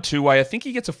good. He's on a two-way. I think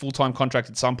he gets a full-time contract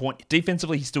at some point.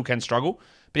 Defensively, he still can struggle,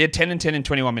 but he had 10 and 10 in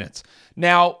 21 minutes.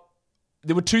 Now,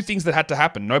 there were two things that had to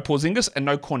happen. No Porzingis and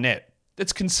no Cornet.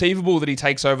 It's conceivable that he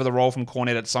takes over the role from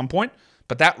Cornet at some point,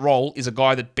 but that role is a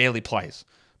guy that barely plays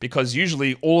because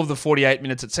usually all of the 48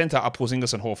 minutes at center are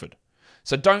Porzingis and Horford.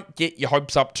 So don't get your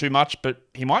hopes up too much, but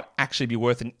he might actually be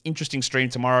worth an interesting stream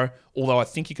tomorrow, although I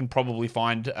think you can probably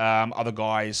find other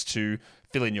guys to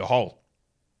fill in your hole.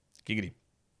 Giggity.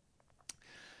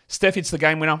 Steph hits the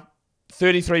game winner.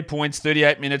 33 points,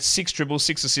 38 minutes, 6 dribbles,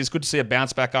 6 assists. Good to see a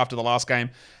bounce back after the last game.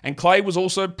 And Clay was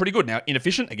also pretty good. Now,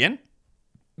 inefficient again,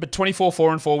 but 24,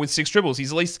 4 and 4 with 6 dribbles.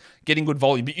 He's at least getting good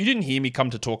volume. But you didn't hear me come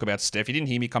to talk about Steph. You didn't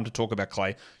hear me come to talk about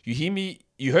Clay.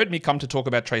 You heard me come to talk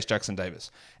about Trayce Jackson-Davis.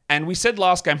 And we said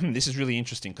last game, this is really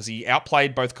interesting because he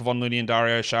outplayed both Kevon Looney and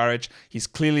Dario Saric. He's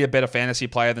clearly a better fantasy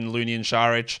player than Looney and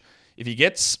Saric. If he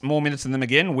gets more minutes than them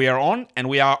again, we are on, and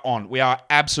we are on. We are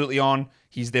absolutely on.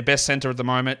 He's their best center at the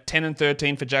moment. 10 and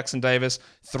 13 for Jackson-Davis,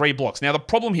 3 blocks. Now, the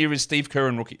problem here is Steve Kerr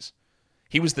and rookies.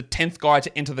 He was the 10th guy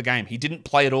to enter the game. He didn't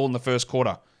play at all in the first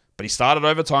quarter, but he started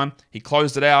overtime. He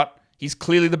closed it out. He's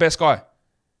clearly the best guy.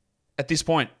 At this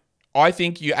point, I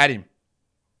think you add him.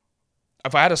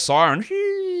 If I had a siren,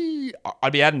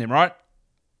 I'd be adding him, right?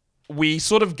 We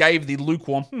sort of gave the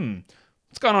lukewarm,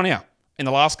 what's going on here? In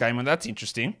the last game, and that's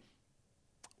interesting.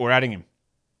 We're adding him.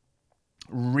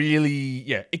 Really,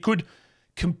 it could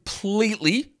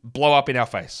completely blow up in our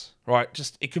face, right?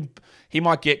 He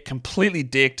might get completely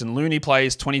dicked, and Looney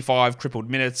plays 25 crippled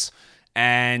minutes,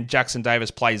 and Jackson-Davis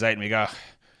plays 8, and we go,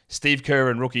 Steve Kerr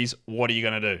and rookies, what are you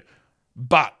going to do?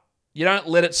 But you don't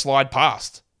let it slide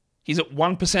past. He's at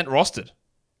 1% rostered.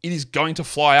 It is going to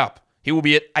fly up. He will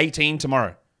be at 18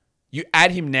 tomorrow. You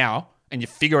add him now, and you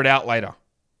figure it out later.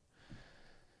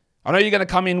 I know you're going to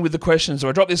come in with the questions, do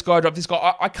I drop this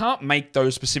guy, I can't make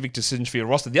those specific decisions for your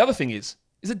roster. The other thing is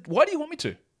why do you want me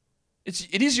to?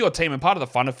 It is your team, and part of the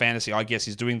fun of fantasy, I guess,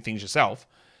 is doing things yourself.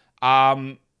 But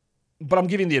I'm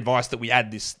giving the advice that we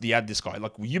add this guy.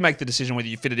 Like, you make the decision whether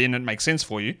you fit it in and it makes sense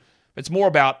for you. It's more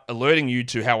about alerting you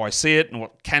to how I see it and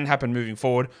what can happen moving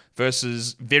forward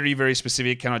versus very, very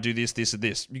specific, can I do this, this, or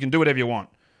this? You can do whatever you want.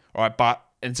 All right, but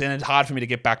it's hard for me to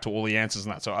get back to all the answers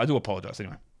and that, so I do apologize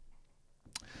anyway.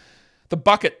 The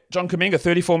bucket, John Kuminga,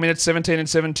 34 minutes, 17 and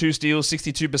 7, 2 steals,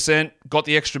 62%. Got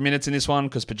the extra minutes in this one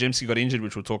because Pajemski got injured,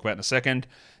 which we'll talk about in a second.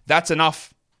 That's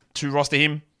enough to roster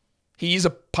him. He is a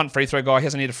punt free throw guy. He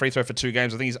hasn't hit a free throw for 2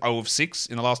 games. I think he's 0 of 6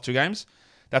 in the last 2 games.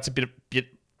 That's a bit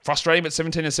frustrating, but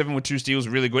 17 and 7 with 2 steals,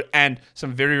 really good. And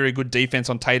some very, very good defense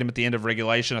on Tatum at the end of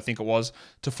regulation, I think it was,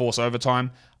 to force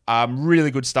overtime.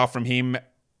 Really good stuff from him.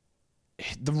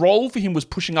 The role for him was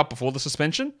pushing up before the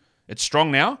suspension. It's strong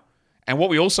now. And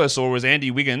what we also saw was Andy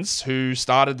Wiggins, who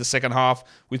started the second half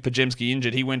with Pajemski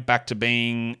injured. He went back to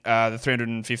being the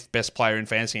 305th best player in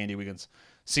fantasy, Andy Wiggins.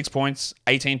 6 points,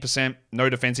 18%, no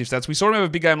defensive stats. We saw him have a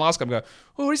big game last game. We go,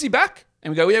 oh, is he back?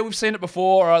 And we go, yeah, we've seen it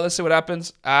before. All right, let's see what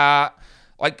happens. I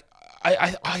think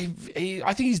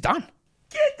he's done.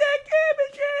 Get that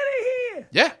garbage out of here!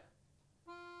 Yeah.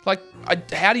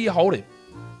 How do you hold him?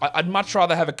 I'd much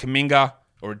rather have a Kuminga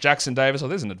or a Jackson-Davis. Oh,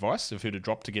 there's an advice of who to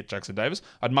drop to get Jackson-Davis.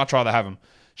 I'd much rather have him.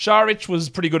 Saric was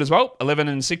pretty good as well, 11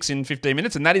 and 6 in 15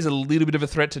 minutes, and that is a little bit of a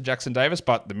threat to Jackson-Davis,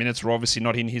 but the minutes were obviously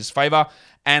not in his favor.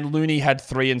 And Looney had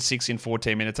 3 and 6 in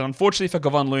 14 minutes. And unfortunately for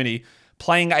Kevon Looney,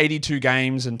 playing 82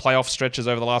 games and playoff stretches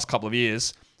over the last couple of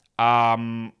years,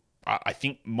 I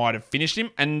think might have finished him.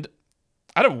 And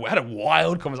I had a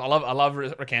wild conversation. I love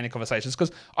recounting conversations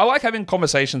because I like having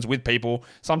conversations with people.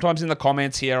 Sometimes in the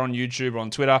comments here on YouTube or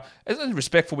on Twitter, it's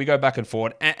respectful. We go back and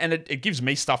forth, and it gives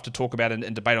me stuff to talk about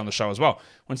and debate on the show as well.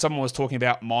 When someone was talking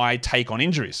about my take on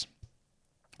injuries,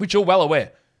 which you're well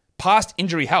aware, past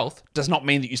injury health does not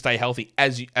mean that you stay healthy,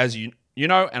 as you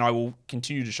know, and I will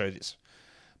continue to show this.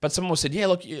 But someone said, yeah,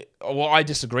 look, well, I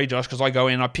disagree, Josh, because I go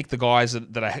in, I pick the guys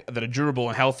that are durable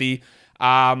and healthy.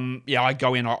 I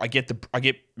go in, I get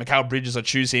Mikal Bridges, I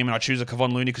choose him, and I choose a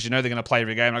Kevon Looney because you know they're going to play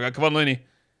every game. And I go, Kevon Looney,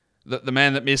 the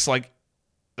man that missed like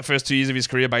the first 2 years of his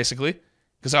career, basically.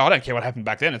 Because I don't care what happened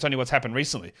back then. It's only what's happened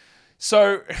recently.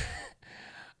 So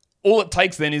all it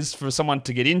takes then is for someone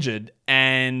to get injured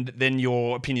and then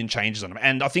your opinion changes on him.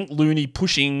 And I think Looney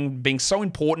being so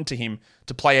important to him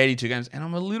to play 82 games, and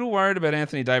I'm a little worried about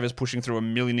Anthony Davis pushing through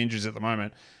 1 million injuries at the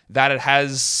moment, that it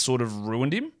has sort of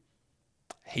ruined him.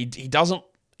 He doesn't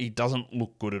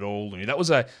look good at all, Looney. That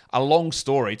was a long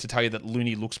story to tell you that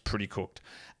Looney looks pretty cooked.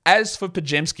 As for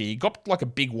Podziemski, he got like a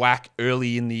big whack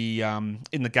early in the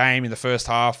game in the first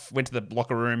half, went to the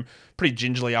locker room pretty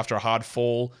gingerly after a hard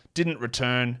fall, didn't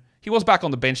return. He was back on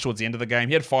the bench towards the end of the game.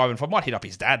 He had 5 and 5. Might hit up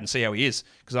his dad and see how he is.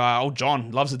 Because old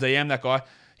John loves the DM, that guy.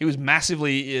 He was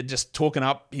massively just talking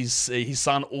up his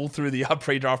son all through the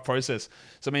pre-draft process.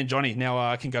 So me and Johnny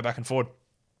now can go back and forth.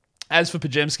 As for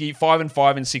Podziemski, 5 and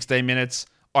 5 in 16 minutes.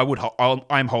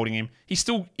 I'm holding him. He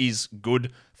still is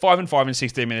good. 5 and 5 in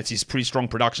 16 minutes is pretty strong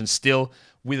production still,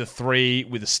 with a 3,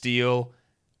 with a steal.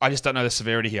 I just don't know the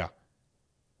severity here.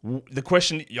 The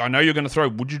question I know you're going to throw,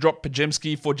 would you drop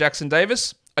Podziemski for Jackson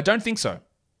Davis? I don't think so.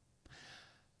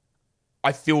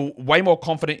 I feel way more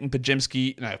confident in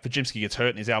Podziemski. No, if Podziemski gets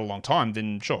hurt and is out a long time,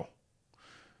 then sure.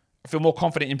 I feel more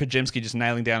confident in Podziemski just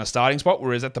nailing down a starting spot,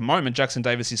 whereas at the moment, Jackson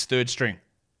Davis is third string.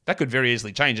 That could very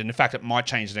easily change, and in fact, it might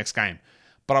change the next game.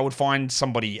 But I would find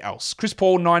somebody else. Chris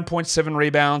Paul, 9.7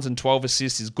 rebounds and 12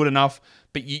 assists is good enough,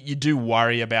 but you do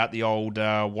worry about the old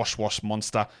wash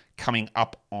monster coming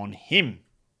up on him.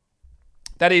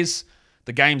 That is,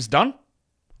 the game's done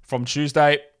from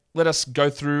Tuesday. Let us go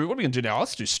through, what are we going to do now?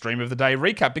 Let's do Stream of the Day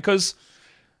recap, because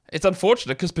it's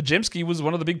unfortunate because Podziemski was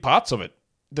one of the big parts of it.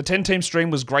 The 10-team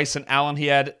stream was Grayson Allen. He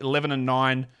had 11 and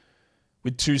 9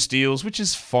 with 2 steals, which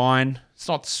is fine. It's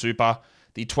not super.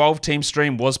 The 12-team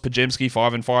stream was Podziemski,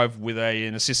 5 and 5 with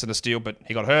an assist and a steal, but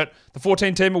he got hurt. The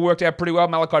 14-teamer worked out pretty well.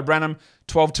 Malachi Branham,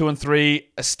 12, 2 and 3,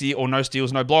 a steal or no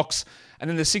steals, no blocks. And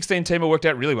then the 16-teamer worked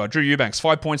out really well. Drew Eubanks,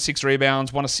 5.6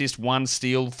 rebounds, 1 assist, 1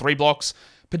 steal, 3 blocks.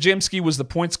 Podziemski was the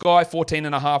points guy,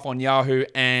 14.5 on Yahoo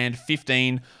and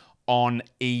 15 on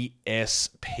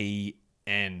ESPN.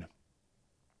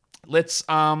 Let's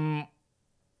go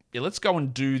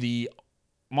and do the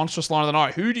monstrous line of the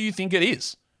night. Who do you think it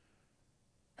is?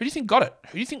 Who do you think got it?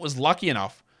 Who do you think was lucky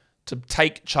enough to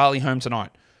take Charlie home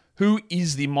tonight? Who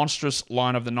is the monstrous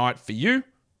line of the night for you?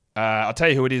 I'll tell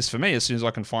you who it is for me as soon as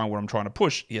I can find what I'm trying to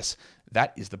push. Yes,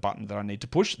 that is the button that I need to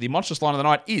push. The monstrous line of the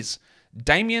night is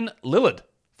Damian Lillard.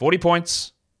 40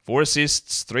 points, 4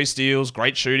 assists, 3 steals,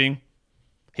 great shooting.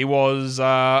 He was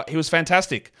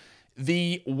fantastic.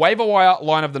 The waiver wire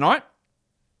line of the night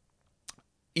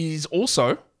is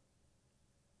also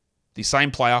the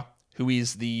same player who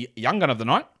is the young gun of the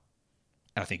night.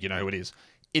 And I think you know who it is.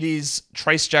 It is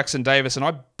Trace Jackson Davis, and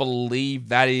I believe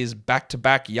that is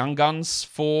back-to-back young guns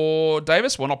for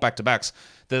Davis. Well, not back-to-backs.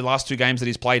 The last 2 games that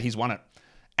he's played, he's won it.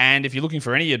 And if you're looking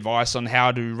for any advice on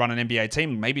how to run an NBA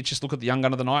team, maybe just look at the Young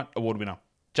Gun of the Night award winner.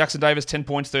 Jackson Davis, 10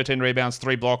 points, 13 rebounds,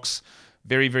 3 blocks.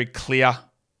 Very, very clear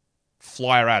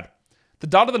flyer ad. The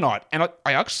dud of the night, and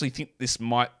I actually think is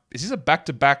this a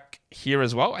back-to-back here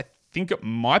as well? I think it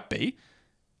might be.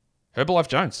 Herbalife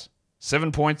Jones,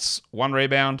 7 points, 1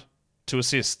 rebound, 2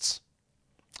 assists.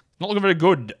 Not looking very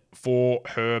good for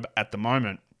Herb at the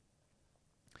moment.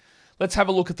 Let's have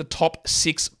a look at the top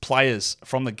 6 players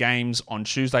from the games on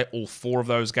Tuesday, all 4 of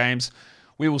those games.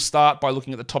 We will start by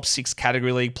looking at the top 6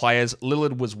 category league players.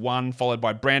 Lillard was 1, followed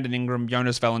by Brandon Ingram,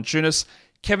 Jonas Valanciunas,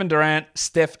 Kevin Durant,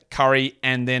 Steph Curry,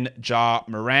 and then Ja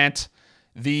Morant.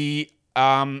 I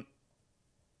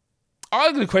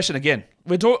got a question again.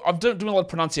 I'm doing a lot of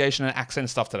pronunciation and accent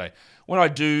stuff today. When I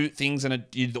do things and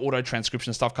the auto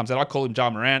transcription stuff comes out, I call him Ja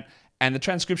Morant, and the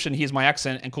transcription hears my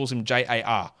accent and calls him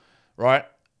Jar, right?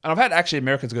 And I've had actually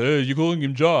Americans go, you're calling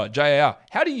him Jar.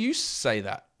 How do you say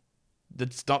that?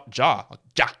 That's not Jar, like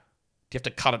Ja. Do you have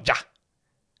to cut it? Ja.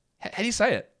 How do you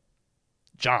say it?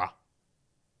 Jar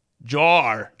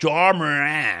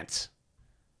Morant.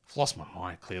 I've lost my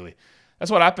mind, clearly. That's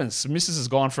what happens. Mrs. has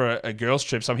gone for a girls'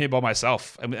 trip, so I'm here by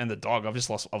myself and the dog. I've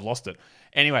lost it.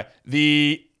 Anyway,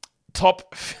 the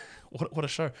top, what a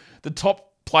show. The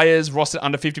top players rostered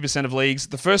under 50% of leagues.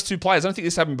 The first two players, I don't think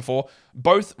this happened before,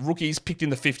 both rookies picked in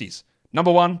the 50s.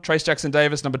 Number 1, Trace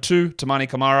Jackson-Davis. Number 2, Tamani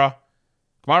Kamara.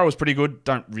 Kamara was pretty good.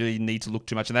 Don't really need to look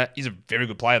too much in that. He's a very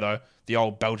good player, though. The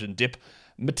old Belgian dip.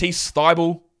 Matisse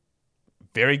Thybulle,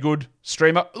 very good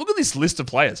streamer. Look at this list of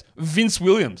players. Vince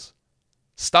Williams,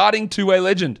 starting two-way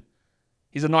legend.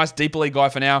 He's a nice deeper league guy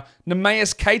for now.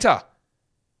 Nemeas Keita.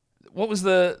 What was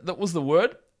the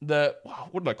word?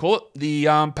 What did I call it? The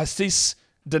pastis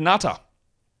de nata.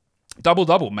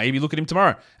 Double-double. Maybe look at him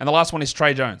tomorrow. And the last one is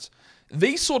Trey Jones.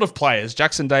 These sort of players,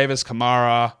 Jackson Davis,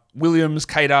 Kamara, Williams,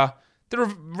 Keita, they're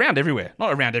around everywhere.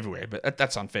 Not around everywhere, but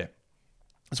that's unfair.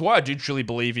 That's why I do truly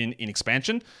believe in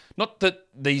expansion. Not that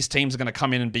these teams are going to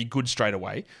come in and be good straight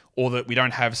away, or that we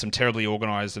don't have some terribly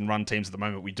organised and run teams at the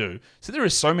moment. We do. So there are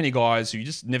so many guys who you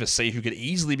just never see who could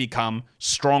easily become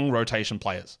strong rotation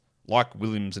players, like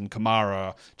Williams and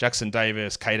Kamara, Jackson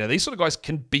Davis, Keita. These sort of guys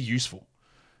can be useful.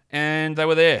 And they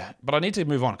were there. But I need to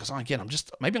move on because, again,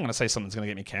 maybe I'm going to say something that's going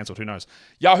to get me cancelled. Who knows?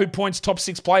 Yahoo points top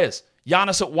 6 players.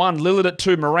 Giannis at 1, Lillard at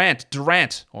 2, Morant,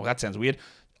 Durant. Oh, that sounds weird.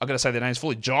 I've got to say their names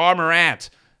fully. Ja Morant,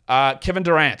 Kevin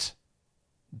Durant,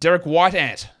 Derek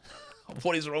Whiteant.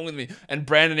 What is wrong with me? And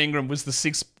Brandon Ingram was the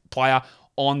 6th player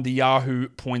on the Yahoo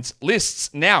points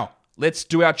lists. Now, let's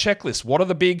do our checklist. What are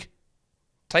the big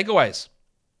takeaways?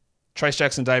 Trace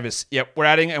Jackson-Davis. Yep, we're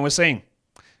adding and we're seeing.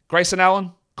 Grayson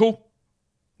Allen, cool.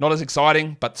 Not as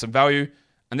exciting, but some value.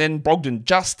 And then Brogdon,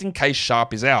 just in case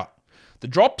Sharp is out. The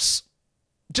drops,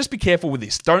 just be careful with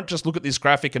this. Don't just look at this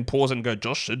graphic and pause and go,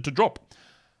 Josh said to drop.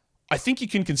 I think you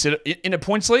can consider, in a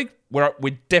points league, where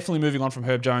we're definitely moving on from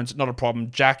Herb Jones, not a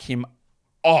problem. Jack him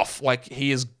off like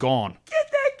he is gone.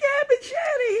 Get that garbage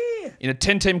out of here. In a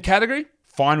 10-team category,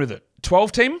 fine with it.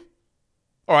 12-team?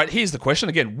 All right, here's the question.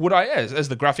 Again, would I, as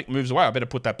the graphic moves away, I better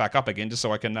put that back up again just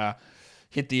so I can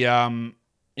hit the...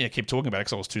 keep talking about it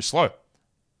because I was too slow.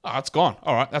 Oh, it's gone.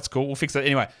 All right, that's cool. We'll fix that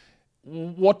anyway.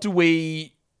 What do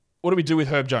we do with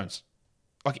Herb Jones?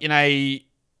 Like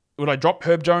would I drop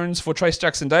Herb Jones for Trace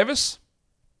Jackson-Davis?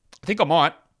 I think I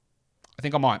might.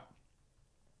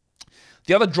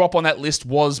 The other drop on that list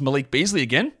was Malik Beasley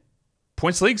again.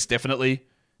 Points leagues, definitely.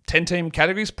 10-team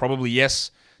categories, probably yes.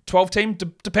 12-team,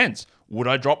 depends. Would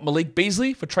I drop Malik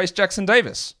Beasley for Trace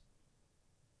Jackson-Davis?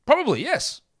 Probably,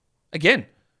 yes. Again,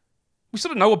 we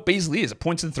sort of know what Beasley is, a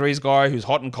points and threes guy who's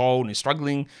hot and cold and he's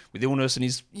struggling with illness and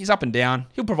he's up and down.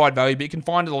 He'll provide value, but you can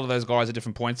find a lot of those guys at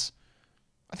different points.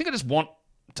 I think I just want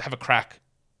to have a crack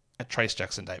at Trace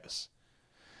Jackson-Davis.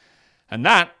 And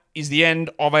that is the end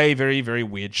of a very, very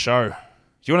weird show. Do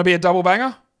you want to be a double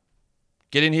banger?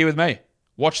 Get in here with me.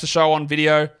 Watch the show on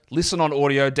video, listen on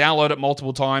audio, download it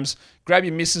multiple times, grab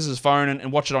your missus's phone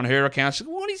and watch it on her account. She's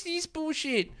like, what is this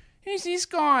bullshit? Who's this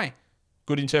guy?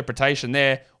 Good interpretation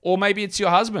there. Or maybe it's your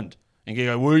husband. And you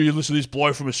go, well, you listen to this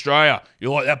bloke from Australia.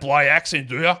 You like that bloke accent,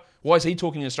 do you? Why is he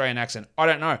talking an Australian accent? I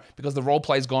don't know, because the role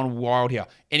play's gone wild here.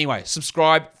 Anyway,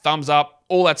 subscribe, thumbs up,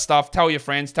 all that stuff. Tell your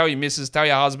friends, tell your missus, tell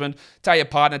your husband, tell your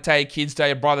partner, tell your kids, tell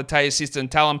your brother, tell your sister,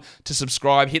 and tell them to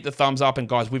subscribe, hit the thumbs up. And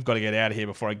guys, we've got to get out of here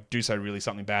before I do say really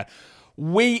something bad.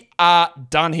 We are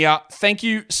done here. Thank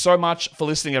you so much for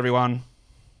listening, everyone.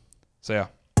 See ya.